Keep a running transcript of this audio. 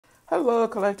Hello,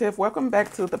 collective. Welcome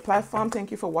back to the platform.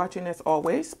 Thank you for watching as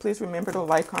always. Please remember to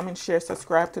like, comment, share,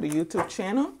 subscribe to the YouTube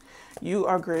channel. You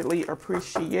are greatly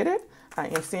appreciated. I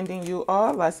am sending you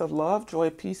all lots of love, joy,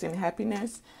 peace, and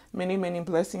happiness. Many, many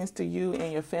blessings to you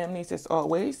and your families as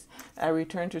always. I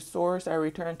return to source. I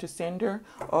return to sender.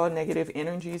 All negative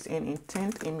energies and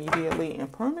intent immediately and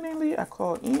permanently. I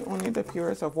call in only the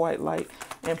purest of white light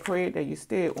and pray that you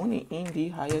stay only in the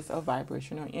highest of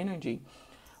vibrational energy.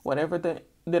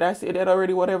 Did I say that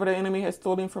already? Whatever the enemy has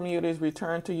stolen from you, it is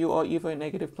returned to you. All evil and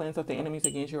negative plans of the enemies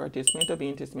against you are dismantled,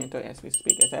 being dismantled as we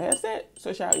speak. As I have said,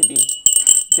 so shall it be.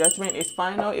 Judgment is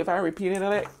final. If I repeated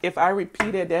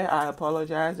that, I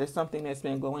apologize. There's something that's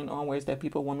been going on where it's that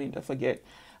people want me to forget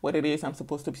what it is I'm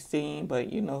supposed to be saying,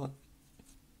 but you know,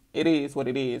 it is what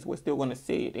it is. We're still going to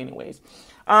say it anyways.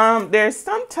 There's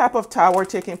some type of tower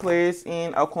taking place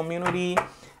in a community.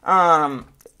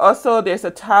 Also, there's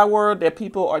a tower that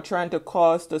people are trying to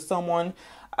cause to someone.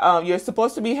 You're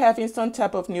supposed to be having some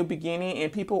type of new beginning,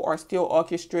 and people are still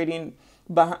orchestrating,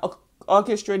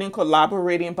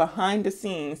 collaborating behind the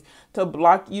scenes to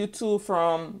block you two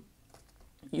from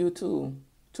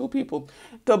two people,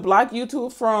 to block you two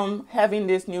from having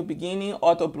this new beginning,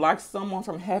 or to block someone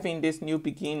from having this new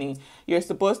beginning. You're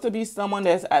supposed to be someone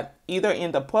that's either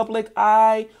in the public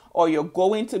eye, or you're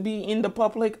going to be in the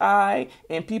public eye,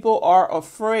 and people are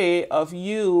afraid of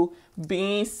you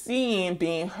being seen,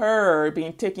 being heard,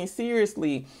 being taken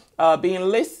seriously, being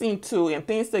listened to, and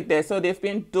things like that. So they've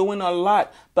been doing a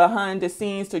lot behind the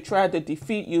scenes to try to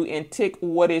defeat you and take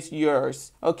what is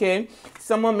yours. Okay,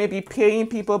 someone may be paying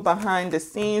people behind the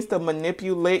scenes to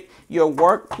manipulate your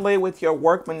work, play with your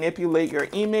work, manipulate your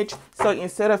image. So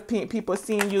instead of people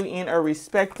seeing you in a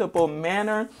respectable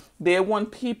manner, they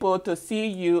want people to see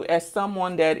you as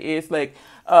someone that is like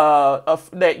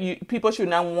people should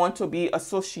not want to be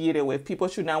associated with. People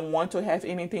should not want to have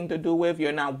anything to do with.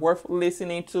 You're not worth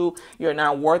listening to. You're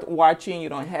not worth watching. You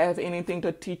don't have anything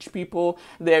to teach people.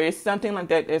 There is something like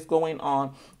that that's going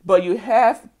on. But you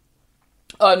have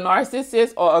a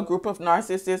narcissist or a group of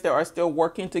narcissists that are still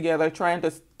working together, trying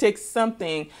to take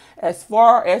something as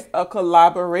far as a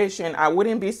collaboration. I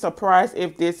wouldn't be surprised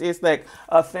if this is like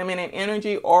a feminine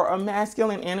energy or a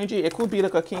masculine energy. It could be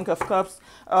like a King of Cups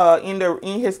in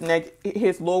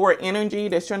his lower energy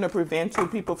that's trying to prevent two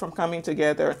people from coming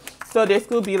together. So this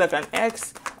could be like an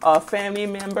ex, a family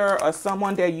member, or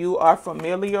someone that you are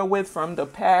familiar with from the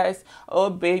past. Oh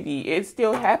baby, it's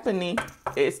still happening.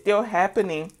 It's still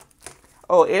happening.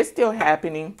 Oh, it's still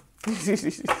happening.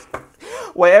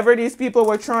 Whatever these people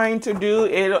were trying to do,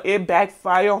 it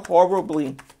backfired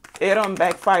horribly. It don't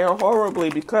backfire horribly,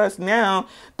 because now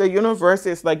the universe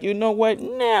is like, you know what?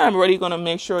 Now I'm really going to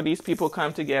make sure these people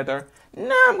come together.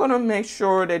 Now I'm going to make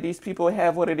sure that these people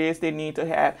have what it is they need to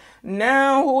have.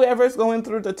 Now whoever's going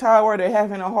through the tower, they're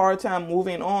having a hard time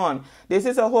moving on. This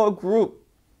is a whole group.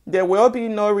 There will be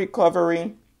no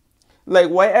recovery.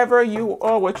 Like whatever you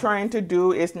all were trying to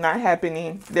do is not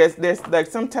happening. There's like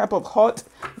some type of halt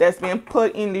that's been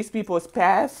put in these people's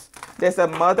path. There's a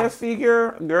mother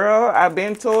figure. Girl, I've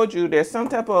been told you there's some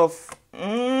type of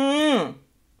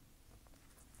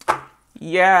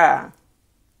yeah.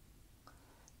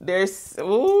 There's,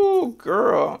 ooh,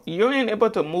 girl, you ain't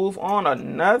able to move on or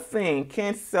nothing.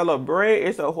 Can't celebrate.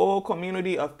 It's a whole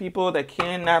community of people that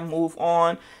cannot move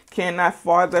on, cannot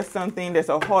father something. There's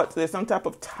a halt. There's some type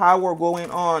of tower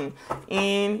going on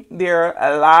in their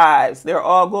lives. They're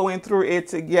all going through it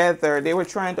together. They were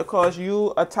trying to cause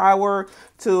you a tower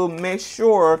to make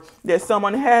sure that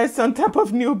someone has some type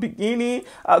of new beginning,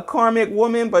 a karmic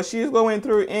woman, but she's going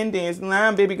through endings.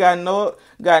 Now, baby got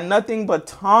nothing but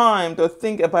time to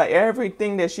think about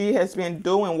everything that she has been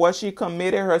doing, what she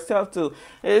committed herself to.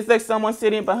 It's like someone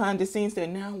sitting behind the scenes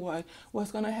saying, now what?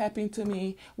 What's going to happen to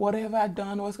me? What have I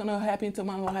done? What's going to happen to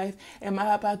my life? Am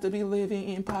I about to be living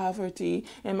in poverty?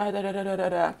 Am I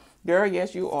da-da-da-da-da-da? Girl,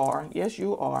 yes, you are. Yes,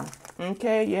 you are.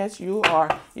 Okay, yes, you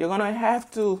are. You're going to have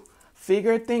to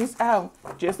figure things out.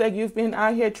 Just like you've been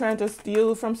out here trying to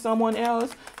steal from someone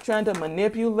else, trying to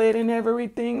manipulate and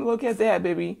everything. Look at that,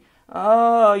 baby.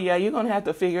 Oh, yeah, you're going to have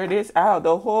to figure this out.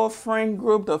 The whole friend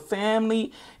group, the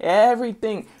family,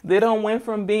 everything. They don't went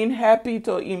from being happy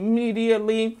to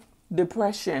immediately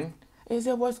depression. Is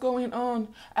it what's going on?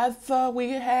 I thought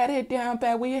we had it down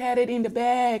pat. We had it in the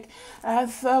bag. I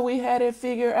thought we had it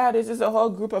figured out. This is a whole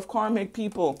group of karmic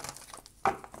people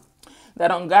that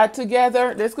done got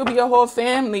together. This could be a whole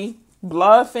family,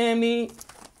 blood family,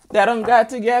 that done got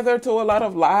together to a lot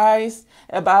of lies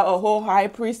about a whole high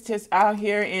priestess out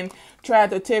here and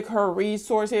tried to take her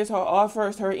resources, her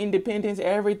offers, her independence,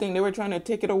 everything. They were trying to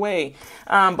take it away.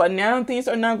 But now things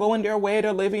are not going their way.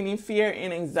 They're living in fear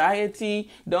and anxiety,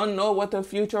 don't know what the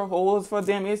future holds for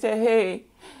them. He said, hey,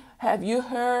 have you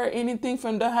heard anything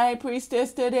from the high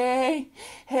priestess today?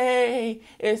 Hey,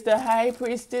 is the high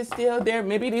priestess still there?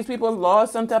 Maybe these people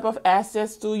lost some type of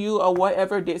access to you or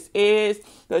whatever this is.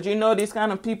 Because you know these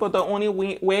kind of people, the only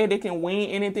way they can win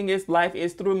anything in life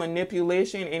is through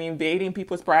manipulation and invading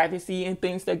people's privacy and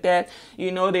things like that.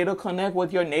 You know, they'll connect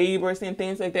with your neighbors and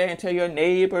things like that and tell your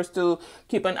neighbors to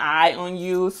keep an eye on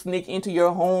you, sneak into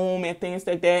your home and things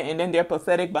like that. And then their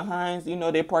pathetic behinds, you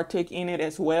know, they partake in it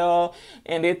as well.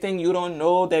 And they think you don't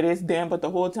know that it's them, but the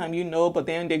whole time you know. But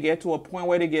then they get to a point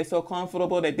where they get so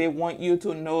comfortable that they want you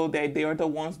to know that they're the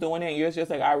ones doing it. And you're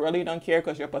just like, I really don't care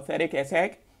because you're pathetic as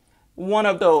heck. One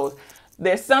of those.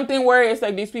 There's something where it's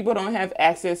like these people don't have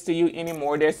access to you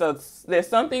anymore. There's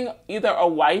something, either a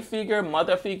wife figure,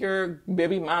 mother figure,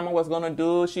 baby mama was going to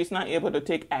do. She's not able to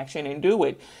take action and do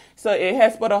it. So it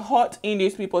has put a halt in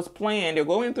these people's plan. They're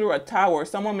going through a tower.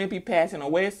 Someone may be passing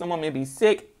away. Someone may be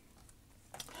sick.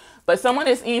 But someone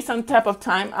is in some type of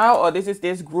timeout, or this is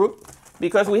this group.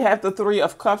 Because we have the Three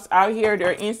of Cups out here,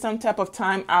 they're in some type of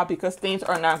time out because things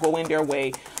are not going their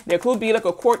way. There could be like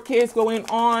a court case going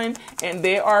on and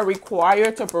they are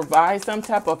required to provide some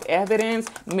type of evidence.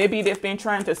 Maybe they've been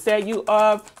trying to set you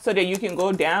up so that you can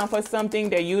go down for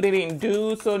something that you didn't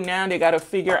do. So now they got to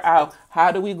figure out,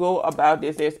 how do we go about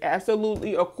this? There's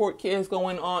absolutely a court case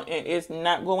going on and it's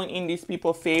not going in these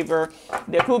people's favor.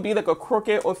 There could be like a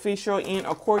crooked official in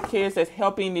a court case that's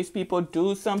helping these people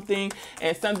do something,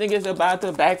 and something is about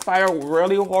to backfire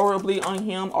really horribly on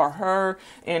him or her.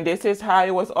 And this is how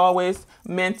it was always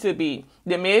meant to be.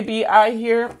 They may be out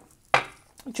here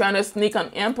trying to sneak an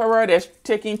emperor that's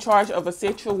taking charge of a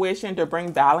situation to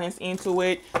bring balance into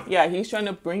it. Yeah, he's trying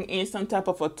to bring in some type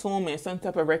of attunement, some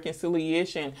type of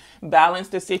reconciliation, balance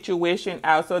the situation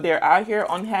out. So they're out here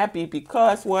unhappy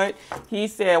because what he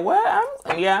said, well,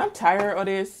 I'm tired of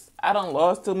this. I done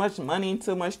lost too much money,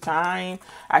 too much time.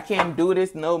 I can't do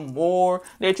this no more.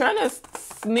 They're trying to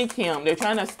sneak him. They're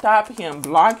trying to stop him,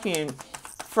 block him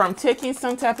from taking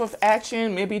some type of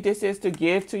action. Maybe this is to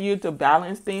give to you to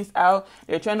balance things out.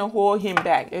 They're trying to hold him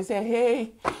back. They say,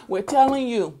 hey, we're telling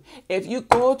you, if you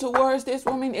go towards this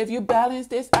woman, if you balance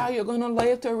this out, you're going to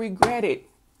live to regret it.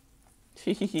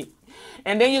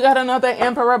 And then you got another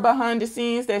emperor behind the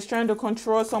scenes that's trying to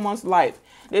control someone's life.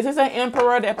 This is an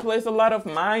emperor that plays a lot of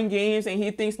mind games and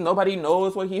he thinks nobody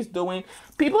knows what he's doing.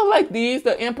 People like these,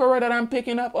 the emperor that I'm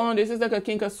picking up on, this is like a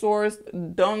King of Swords.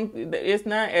 It's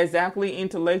not exactly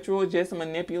intellectual, just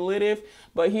manipulative,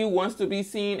 but he wants to be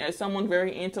seen as someone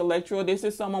very intellectual. This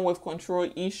is someone with control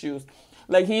issues.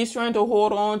 Like he's trying to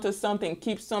hold on to something,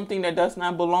 keep something that does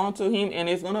not belong to him, and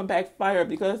it's going to backfire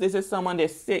because this is someone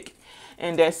that's sick.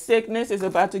 And that sickness is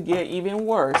about to get even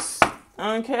worse.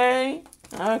 Okay?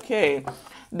 Okay.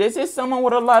 This is someone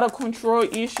with a lot of control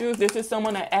issues. This is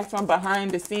someone that acts from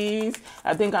behind the scenes.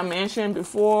 I think I mentioned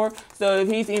before. So if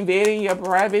he's invading your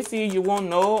privacy, you won't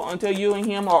know until you and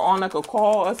him are on like a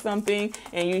call or something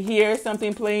and you hear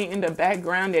something playing in the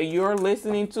background that you're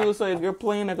listening to. So if you're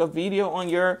playing like a video on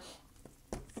your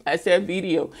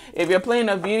video. If you're playing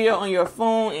a video on your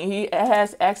phone and he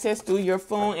has access to your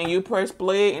phone and you press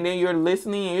play and then you're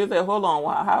listening and you say, hold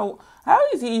on, how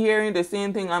is he hearing the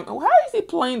same thing? How is he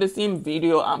playing the same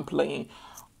video I'm playing?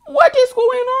 What is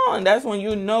going on? That's when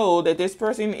you know that this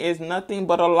person is nothing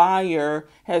but a liar,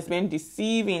 has been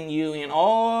deceiving you and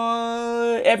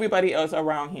everybody else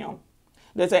around him.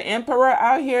 There's an emperor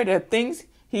out here that thinks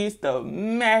he's the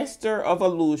master of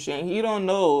illusion. He don't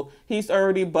know he's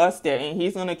already busted and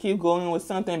he's going to keep going with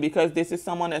something because this is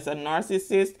someone that's a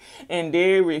narcissist and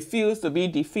they refuse to be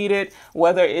defeated,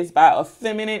 whether it's by a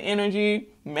feminine energy,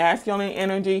 masculine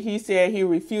energy. He said he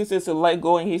refuses to let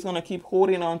go and he's going to keep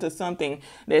holding on to something.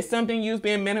 There's something you've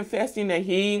been manifesting that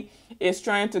he is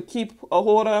trying to keep a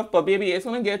hold of, but baby, it's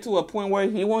going to get to a point where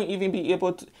he won't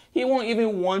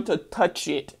even want to touch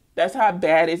it. That's how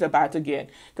bad it's about to get.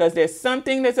 Because there's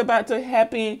something that's about to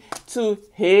happen to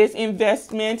his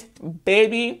investment,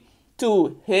 baby,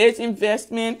 to his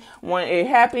investment. When it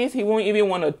happens, he won't even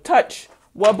want to touch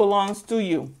what belongs to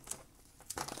you.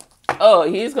 Oh,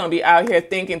 he's going to be out here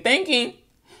thinking. He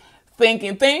ain't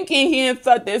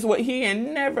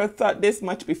never thought this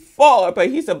much before, but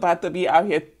he's about to be out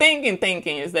here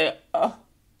thinking. Is that,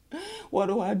 what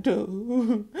do I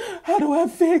do? How do I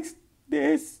fix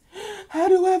this? How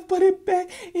do I put it back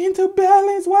into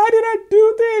balance? Why did I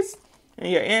do this? And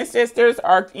your ancestors,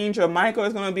 Archangel Michael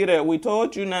is going to be there. We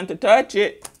told you not to touch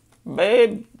it,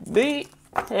 baby.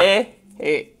 Hey.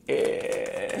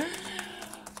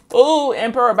 Oh,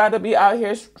 Emperor about to be out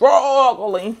here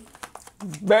struggling.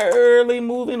 Barely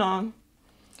moving on.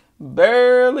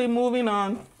 Barely moving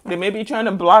on. They may be trying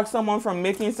to block someone from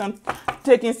taking some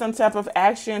type of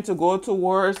action to go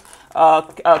towards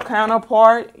a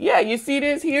counterpart. Yeah, you see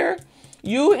this here?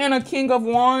 You and a King of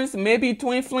Wands may be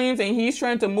twin flames, and he's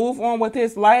trying to move on with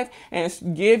his life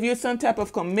and give you some type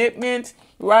of commitment,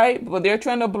 right? But they're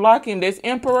trying to block him. This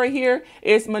Emperor here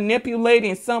is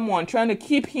manipulating someone, trying to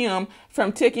keep him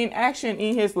from taking action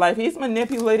in his life. He's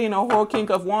manipulating a whole King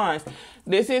of Wands.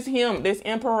 This is him, this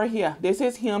Emperor here. This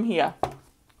is him here.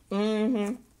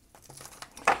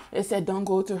 It said, don't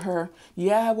go to her.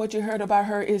 Yeah, what you heard about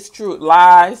her is true.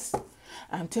 Lies.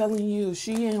 I'm telling you,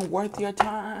 she ain't worth your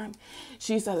time.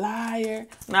 She's a liar.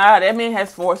 Nah, that man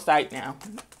has foresight now.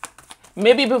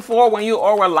 Maybe before, when you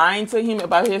all were lying to him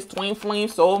about his twin flame,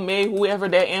 soulmate, whoever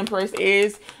that Empress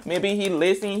is, maybe he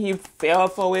listened, he fell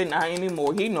for it. Not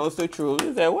anymore. He knows the truth.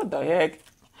 He said, what the heck?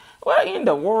 What in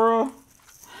the world?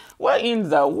 What in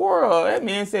the world? That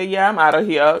man said, yeah, I'm out of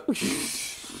here.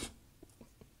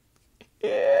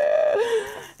 Yeah.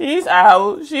 He's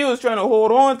out. She was trying to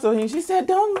hold on to him. She said,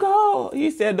 don't go. He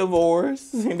said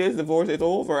divorce. This divorce is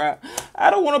over.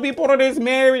 I don't want to be part of this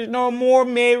marriage no more,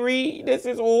 Mary. This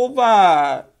is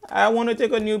over. I want to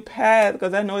take a new path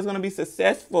because I know it's going to be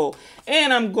successful.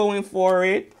 And I'm going for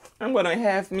it. I'm going to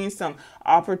have me some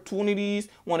opportunities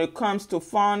when it comes to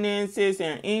finances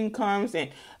and incomes. And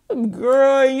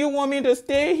girl, you want me to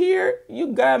stay here? You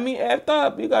got me effed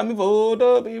up. You got me rolled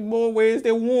up in more ways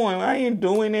than one. I ain't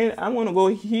doing it. I'm going to go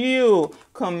heal.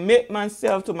 Commit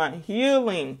myself to my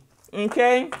healing.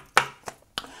 Okay?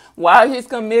 While he's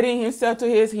committing himself to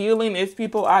his healing, there's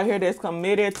people out here that's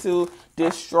committed to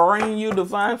destroying you,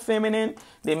 divine feminine.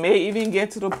 They may even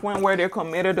get to the point where they're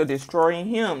committed to destroying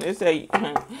him. They say,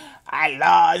 I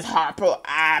lost Harper.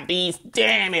 I be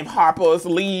damn if Harper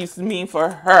leaves me for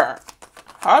her.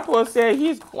 Harper said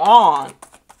he's gone.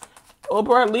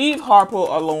 Oprah, leave Harper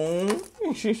alone.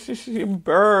 She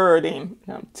burdened.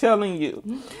 I'm telling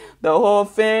you. The whole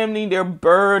family, they're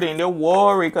burdened. They're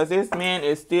worried because this man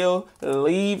is still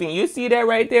leaving. You see that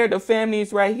right there? The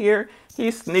family's right here.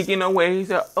 He's sneaking away. He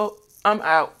said, oh, I'm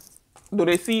out. Do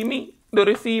they see me? Do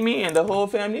they see me? And the whole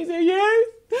family said, yes.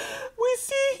 We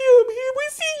see him. We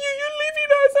see you. You're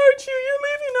leaving us, aren't you? You're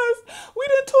leaving us. We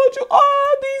done told you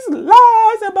all these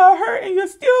lies about her, and you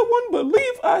still wouldn't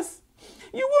believe us.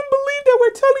 You wouldn't believe that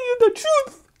we're telling you the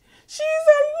truth. She's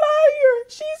a liar.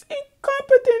 She's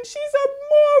incompetent. She's a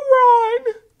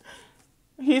moron.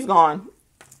 He's gone.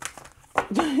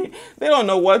 They don't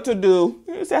know what to do.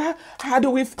 You say, how do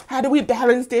we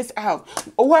balance this out?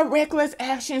 What reckless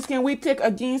actions can we take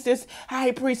against this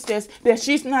high priestess that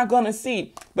she's not gonna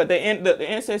see? But the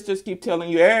ancestors keep telling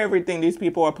you everything these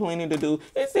people are planning to do.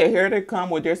 They say, here they come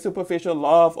with their superficial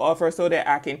love offer so that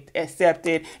I can accept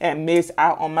it and miss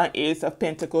out on my Ace of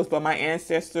Pentacles. But my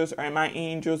ancestors and my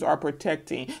angels are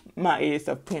protecting my Ace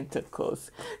of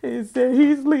Pentacles. They say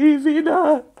he's leaving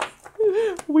us.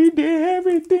 We did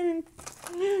everything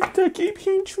to keep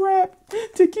him trapped,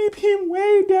 to keep him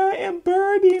way down and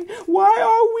burdened. Why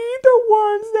are we the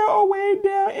ones that are way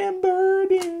down and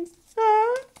burdened?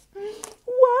 Huh?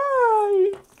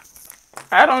 Why?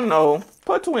 I don't know.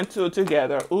 Put 2 and 2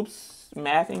 together. Oops,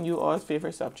 math and you all's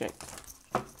favorite subject.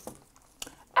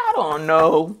 I don't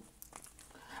know.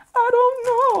 I don't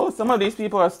know. Some of these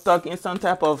people are stuck in some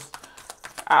type of,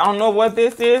 I don't know what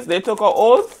this is. They took an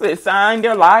oath. They signed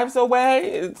their lives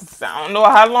away. I don't know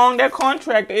how long that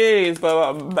contract is,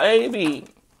 but baby.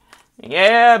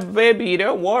 Yeah, baby,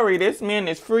 they're worried. This man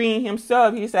is freeing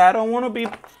himself. He said, I don't want to be...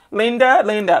 Linda,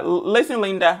 listen,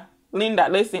 Linda.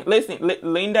 Listen.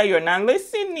 Linda, you're not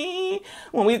listening.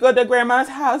 When we go to grandma's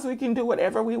house, we can do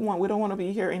whatever we want. We don't want to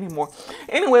be here anymore.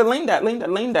 Anyway,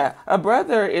 Linda, a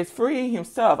brother is freeing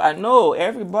himself. I know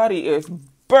everybody is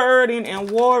burden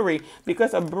and worry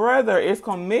because a brother is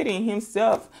committing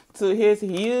himself to his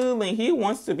healing. He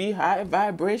wants to be high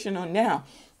vibrational now.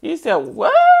 He said,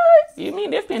 what? You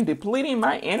mean they've been depleting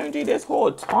my energy this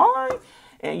whole time?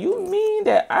 And you mean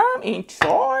that I'm in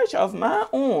charge of my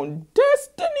own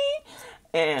destiny?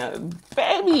 And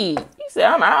baby, he said,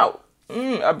 I'm out.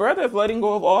 A brother is letting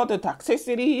go of all the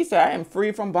toxicity. He said, I am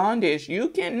free from bondage. You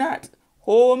cannot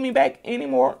hold me back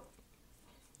anymore.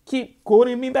 Keep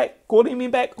holding me back.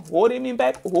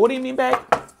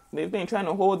 They've been trying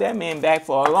to hold that man back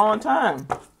for a long time.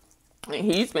 And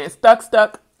he's been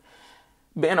stuck,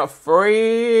 been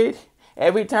afraid.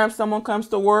 Every time someone comes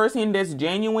towards him that's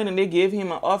genuine and they give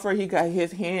him an offer, he got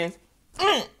his hands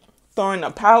throwing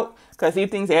a pout because he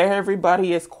thinks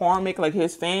everybody is karmic, like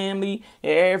his family.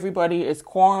 Everybody is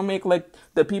karmic, like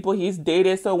the people he's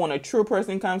dated. So when a true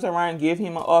person comes around, give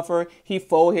him an offer, he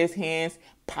fold his hands,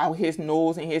 pout his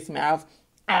nose and his mouth.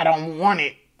 I don't want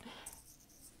it.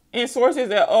 And sources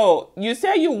that, oh, you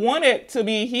said you wanted to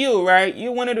be healed, right?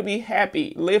 You wanted to be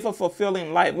happy, live a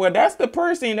fulfilling life. Well, that's the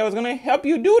person that was going to help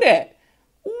you do that.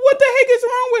 What the heck is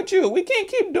wrong with you? We can't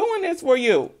keep doing this for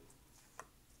you.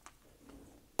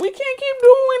 We can't keep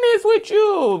doing this with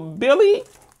you, Billy.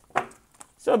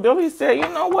 So Billy said, you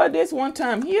know what? This one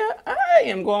time here, I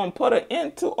am going to put an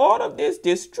end to all of this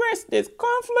distress, this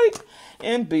conflict,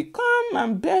 and become my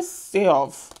best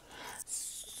self.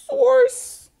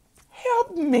 Source,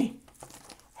 help me.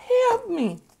 Help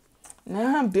me.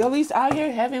 Now Billy's out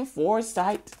here having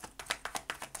foresight.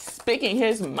 Speaking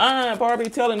his mind, probably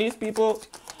telling these people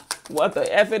what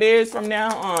the F it is from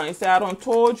now on. He said, I done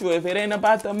told you, if it ain't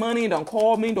about the money, don't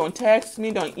call me, don't text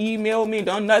me, don't email me,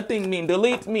 don't nothing me,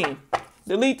 delete me.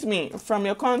 Delete me from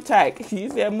your contact. He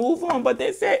said, move on. But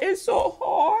they said, it's so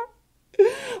hard.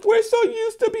 We're so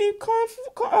used to being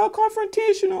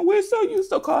confrontational. We're so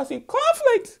used to causing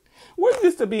conflict. We're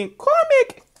used to being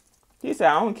karmic. He said,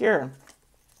 I don't care.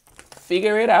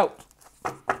 Figure it out.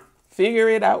 Figure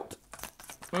it out.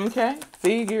 Okay?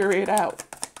 Figure it out.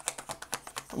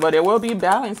 But there will be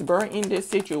balance, bro, in this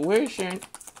situation.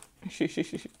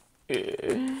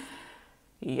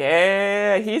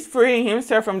 Yeah, he's freeing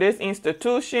himself from this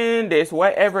institution, this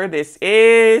whatever this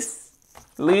is,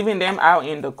 leaving them out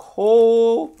in the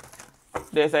cold.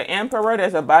 There's an emperor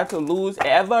that's about to lose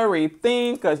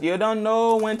everything because you don't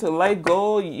know when to let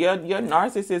go. Your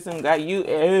narcissism got you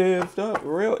effed up.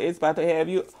 Real, it's about to have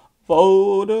you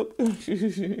fold up.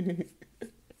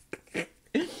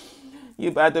 You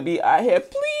about to be out here,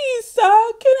 please,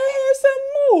 sir, can I have some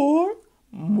more?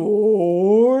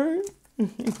 More?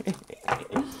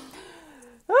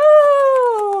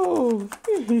 Oh.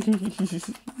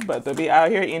 About to be out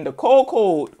here in the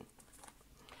cold.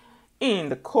 In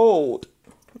the cold.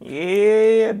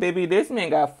 Yeah, baby, this man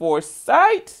got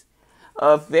foresight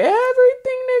of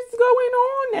everything that's going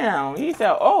on now. He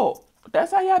said, oh,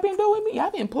 that's how y'all been doing me?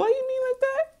 Y'all been playing me like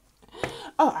that?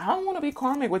 Oh, I don't want to be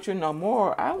karmic with you no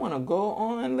more. I want to go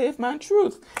on and live my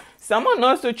truth. Someone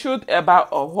knows the truth about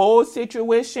a whole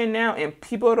situation now and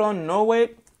people don't know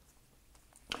it.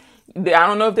 I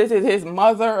don't know if this is his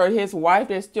mother or his wife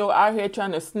that's still out here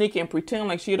trying to sneak and pretend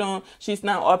like she's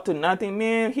not up to nothing,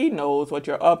 man. He knows what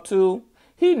you're up to.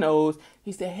 He knows.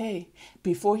 He said, hey,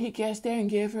 before he gets there and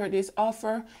give her this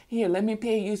offer, here, let me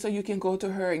pay you so you can go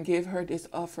to her and give her this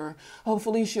offer.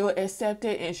 Hopefully she'll accept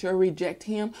it and she'll reject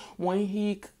him when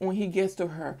he gets to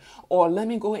her. Or let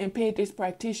me go and pay this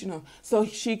practitioner so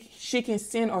she can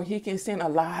send or he can send a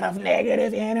lot of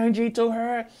negative energy to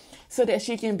her so that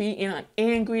she can be in an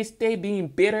angry state, being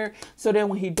bitter, so that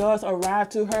when he does arrive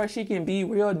to her, she can be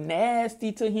real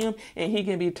nasty to him and he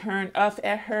can be turned off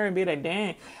at her and be like,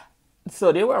 dang.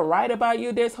 So they were right about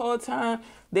you this whole time.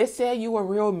 They said you were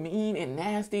real mean and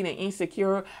nasty and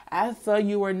insecure. I thought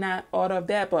you were not all of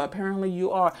that, but apparently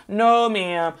you are. No,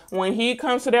 ma'am. When he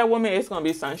comes to that woman, it's going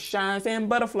to be sunshines and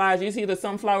butterflies. You see the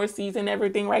sunflower seeds and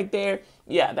everything right there?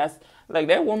 Yeah, that's like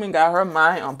that woman got her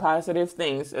mind on positive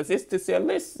things. As if to say,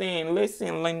 listen,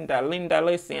 Linda,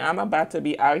 listen. I'm about to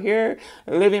be out here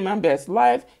living my best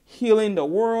life, healing the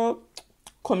world,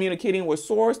 communicating with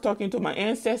source, talking to my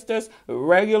ancestors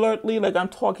regularly, like I'm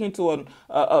talking to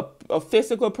a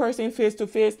physical person face to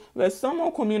face. Like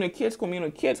someone communicates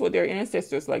with their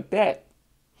ancestors like that.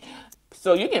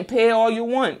 So you can pay all you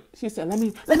want. She said, let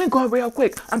me go real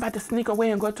quick. I'm about to sneak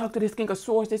away and go talk to this King of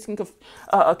Swords, this King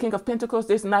of Pentacles,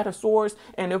 this Knight of Swords,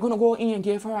 and they're gonna go in and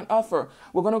give her an offer.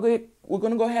 We're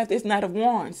gonna go have this Knight of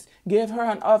Wands. Give her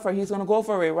an offer. He's gonna go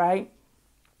for it, right?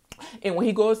 And when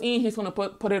he goes in, he's going to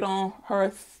put it on her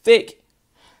thick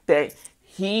that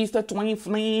he's the twin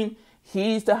flame.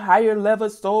 He's the higher level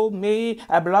soulmate.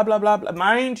 Blah, blah, blah, blah.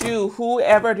 Mind you,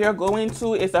 whoever they're going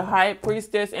to is a high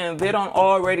priestess and they don't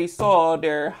already saw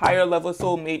their higher level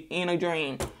soulmate in a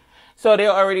dream. So they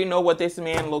already know what this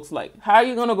man looks like. How are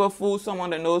you going to go fool someone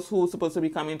that knows who's supposed to be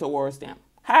coming towards them?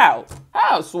 How?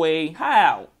 How, Sway?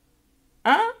 How?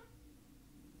 Huh?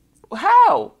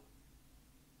 How?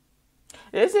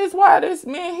 This is why this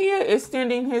man here is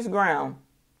standing his ground.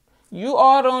 You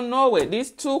all don't know it.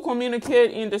 These two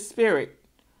communicate in the spirit.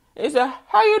 It's a,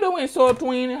 how you doing, soul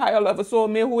twin, higher level soul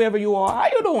mate, whoever you are. How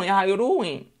you doing? How you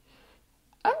doing?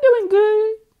 I'm doing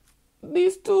good.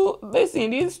 These two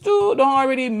don't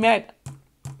already met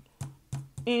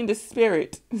in the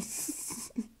spirit.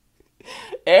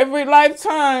 Every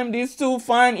lifetime, these two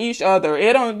find each other.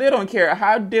 They don't care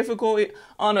how difficult it,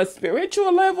 on a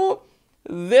spiritual level,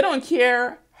 they don't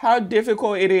care how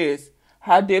difficult it is,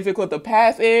 how difficult the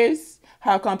path is,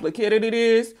 how complicated it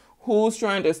is, who's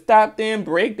trying to stop them,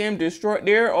 break them, destroy.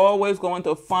 They're always going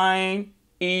to find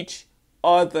each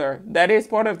other. That is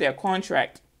part of their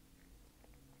contract.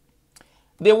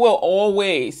 They will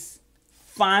always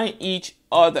find each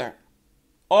other.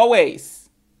 Always.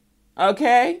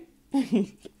 Okay?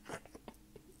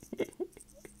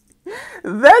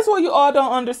 That's what you all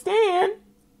don't understand.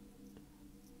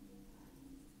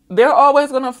 They're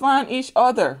always going to find each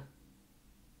other.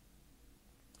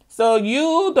 So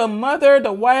you, the mother,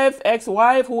 the wife,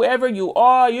 ex-wife, whoever you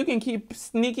are, you can keep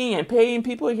sneaking and paying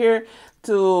people here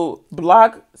to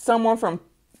block someone from,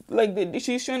 like,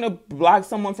 she's trying to block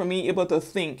someone from being able to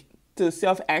think, to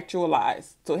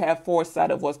self-actualize, to have foresight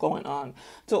of what's going on,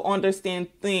 to understand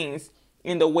things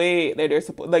in the way that they're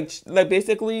supposed. Like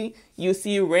basically, you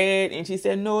see red, and she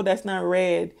said, "No, that's not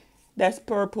red. That's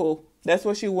purple." That's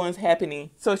what she wants happening.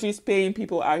 So she's paying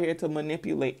people out here to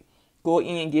manipulate, go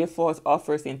in and give false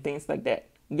offers and things like that.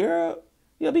 Girl,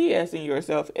 you'll be asking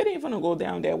yourself, it ain't gonna go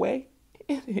down that way.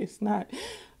 It is not.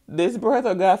 This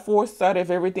brother got foresight of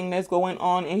everything that's going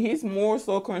on, and he's more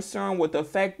so concerned with the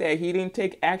fact that he didn't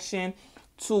take action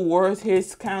towards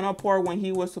his counterpart when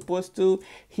he was supposed to.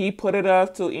 He put it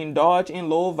up to indulge in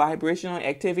low vibrational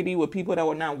activity with people that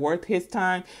were not worth his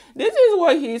time. This is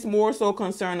what he's more so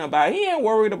concerned about. He ain't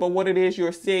worried about what it is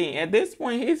you're saying. At this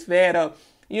point, he's fed up.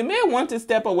 You may want to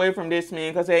step away from this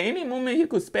man, because at any moment he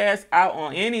could spaz out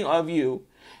on any of you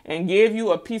and give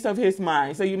you a piece of his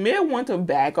mind. So you may want to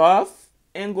back off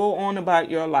and go on about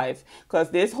your life, because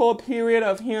this whole period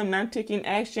of him not taking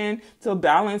action to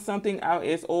balance something out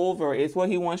is over. It's what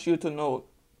he wants you to know.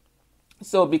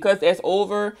 So because that's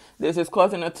over, this is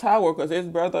causing a tower, because his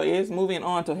brother is moving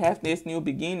on to have this new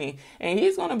beginning, and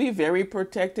he's going to be very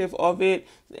protective of it.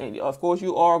 And of course,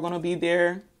 you are going to be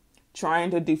there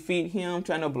trying to defeat him,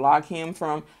 trying to block him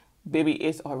from, baby,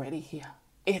 it's already here.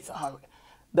 It's already.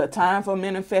 The time for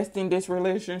manifesting this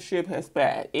relationship has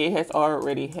passed. It has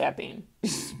already happened.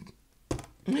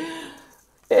 It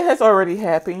has already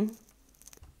happened.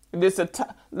 Listen,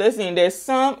 there's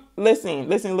some, listen,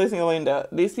 Linda.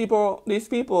 These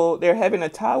people, they're having a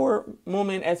tower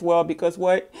moment as well, because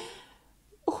what?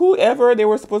 Whoever they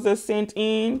were supposed to send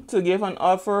in to give an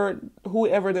offer,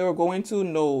 whoever they were going to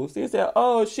knows. They said,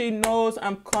 "Oh, she knows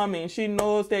I'm coming. She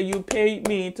knows that you paid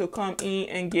me to come in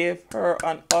and give her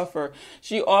an offer.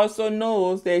 She also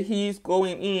knows that he's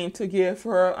going in to give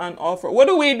her an offer." What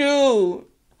do?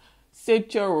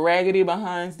 Sit your raggedy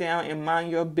behinds down and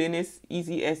mind your business,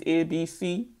 easy as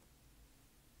ABC.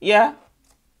 Yeah.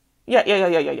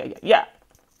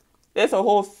 There's a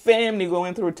whole family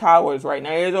going through towers right now.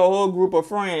 There's a whole group of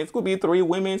friends. Could be 3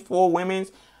 women, 4 women.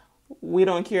 We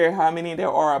don't care how many there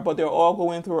are, but they're all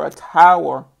going through a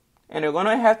tower. And they're going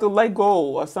to have to let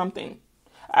go of something.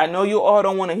 I know you all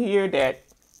don't want to hear that.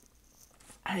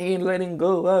 I ain't letting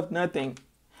go of nothing.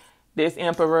 This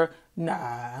emperor,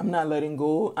 nah, I'm not letting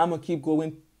go. I'm going to keep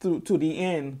going through to the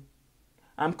end.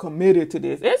 I'm committed to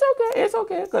this. It's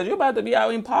okay, because you're about to be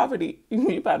out in poverty.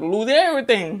 You're about to lose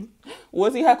everything.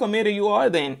 We'll see how committed you are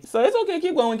then. So it's okay,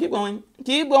 keep going.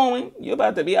 You're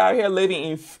about to be out here living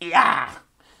in fear.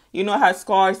 You know how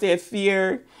Scar said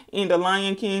fear in The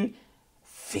Lion King?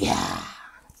 Fear.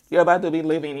 You're about to be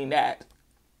living in that.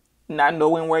 Not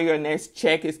knowing where your next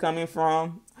check is coming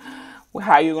from.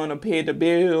 How you're going to pay the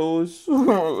bills.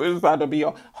 It's about to be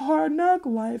a hard knock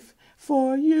life.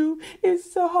 For you,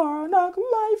 it's a hard knock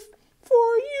life.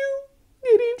 For you,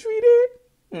 getting treated.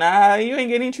 Nah, you ain't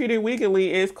getting treated wickedly.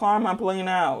 It's karma playing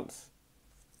out.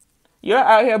 You're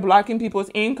out here blocking people's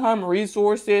income,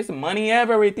 resources, money,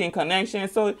 everything,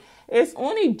 connections. So it's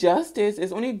only justice.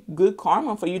 It's only good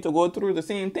karma for you to go through the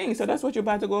same thing. So that's what you're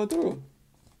about to go through.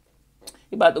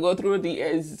 You're about to go through the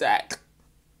exact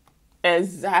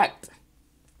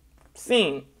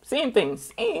same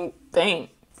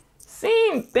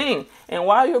thing. And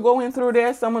while you're going through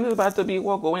that, someone is about to be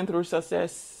going through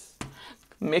success,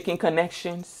 making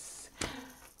connections.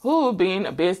 Being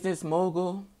a business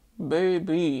mogul,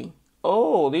 baby.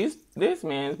 Oh, this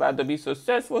man's about to be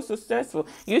successful.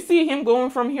 You see him going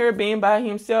from here being by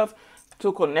himself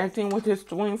to connecting with his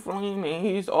twin flame, and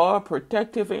he's all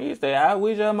protective, and he said, "I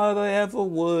wish your mother ever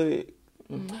would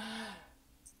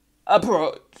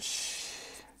approach.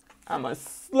 I'm a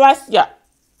slice ya."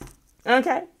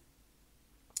 Okay.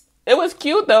 It was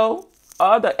cute though.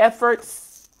 All the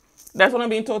efforts. That's what I'm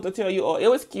being told to tell you all. It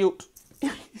was cute.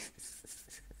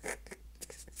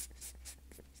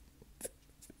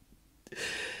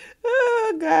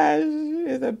 Oh gosh,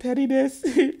 it's a pettiness.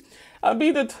 I'm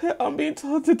being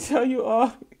told to tell you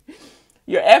all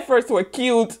your efforts were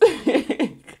cute.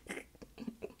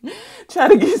 Try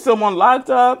to get someone locked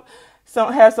up,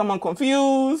 have someone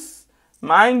confused,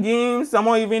 mind games.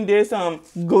 Someone even did some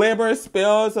glimmer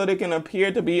spells so they can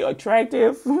appear to be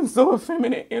attractive, so a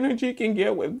feminine energy can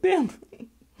get with them.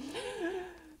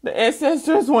 The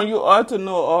ancestors want you all to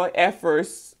know all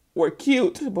efforts were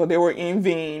cute, but they were in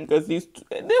vain, because they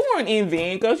weren't in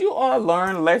vain, because you all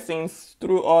learned lessons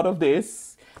through all of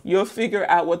this. You'll figure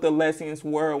out what the lessons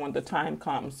were when the time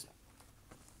comes.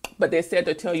 But they said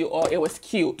to tell you all it was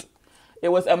cute. It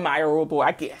was admirable,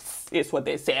 I guess, is what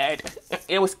they said.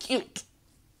 It was cute.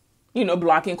 You know,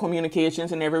 blocking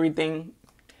communications and everything,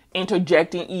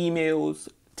 interjecting emails,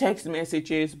 text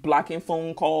messages, blocking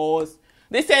phone calls.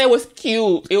 They said it was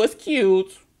cute. It was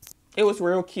cute. It was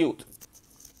real cute.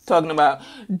 Talking about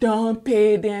don't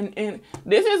pay them. And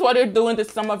this is what they're doing to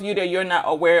some of you that you're not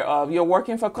aware of. You're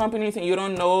working for companies and you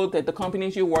don't know that the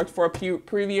companies you worked for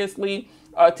previously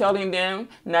are telling them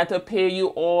not to pay you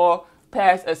all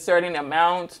past a certain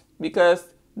amount because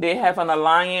they have an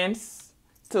alliance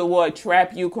to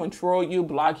trap you, control you,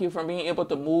 block you from being able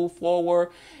to move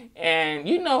forward. And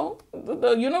you know,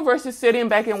 the universe is sitting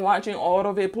back and watching all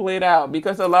of it played out,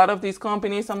 because a lot of these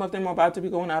companies, some of them are about to be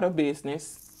going out of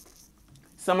business.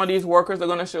 Some of these workers are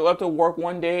going to show up to work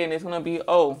one day and it's going to be,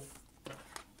 oh,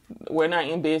 we're not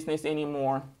in business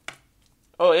anymore.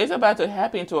 Oh, it's about to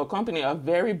happen to a company, a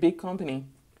very big company.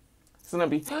 It's going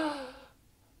to be,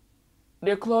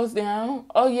 they're closed down.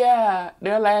 Oh, yeah,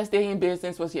 their last day in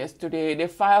business was yesterday. They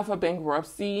filed for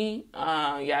bankruptcy.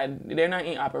 Yeah, they're not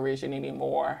in operation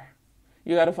anymore.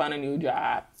 You got to find a new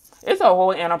job. It's a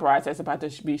whole enterprise that's about to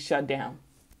be shut down.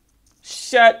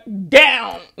 Shut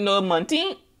down. No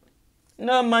money.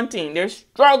 No money. They're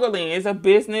struggling. It's a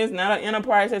business, not an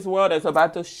enterprise as well, that's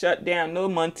about to shut down. No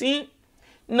money.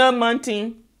 No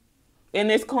money.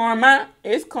 And it's karma.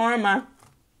 It's karma.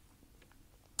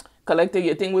 Collector,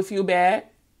 you think we feel bad?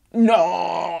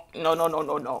 No.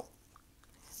 No.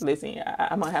 Listen,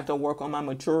 I'm going to have to work on my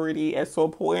maturity at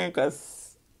some point,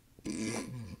 because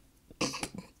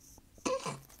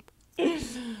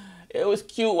it was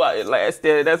cute while it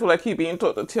lasted. That's what I keep being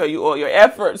told to tell you all. Your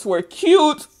efforts were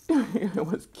cute. It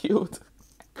was cute.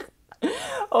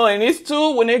 Oh, and these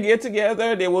two, when they get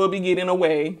together, they will be getting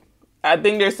away. I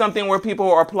think there's something where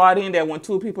people are plotting that when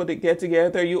two people to get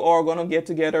together, you are going to get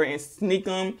together and sneak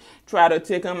them, try to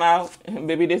take them out. And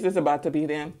baby, this is about to be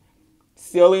them.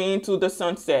 Sailing into the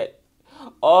sunset.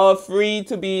 All free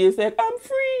to be. It's like, I'm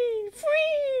free.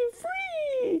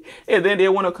 And then they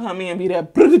want to come in and be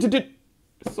that.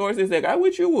 Source is like, I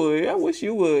wish you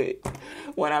would.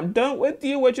 When I'm done with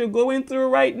you, what you're going through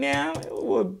right now, it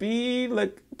will be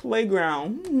like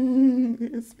playground.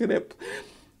 It's gonna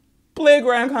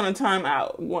playground kind of time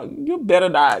out. You better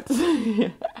not.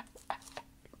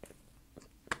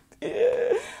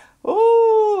 Yeah.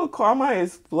 Oh, karma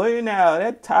is flowing out.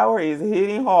 That tower is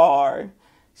hitting hard.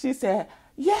 She said,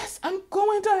 yes, I'm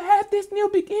going to have this new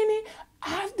beginning.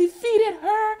 I've defeated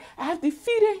her. I've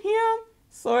defeated him.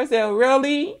 Source said,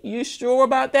 really? You sure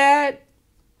about that?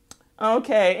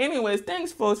 Okay. Anyways,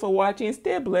 thanks, folks, for watching.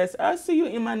 Stay blessed. I'll see you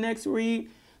in my next read.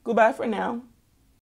 Goodbye for now.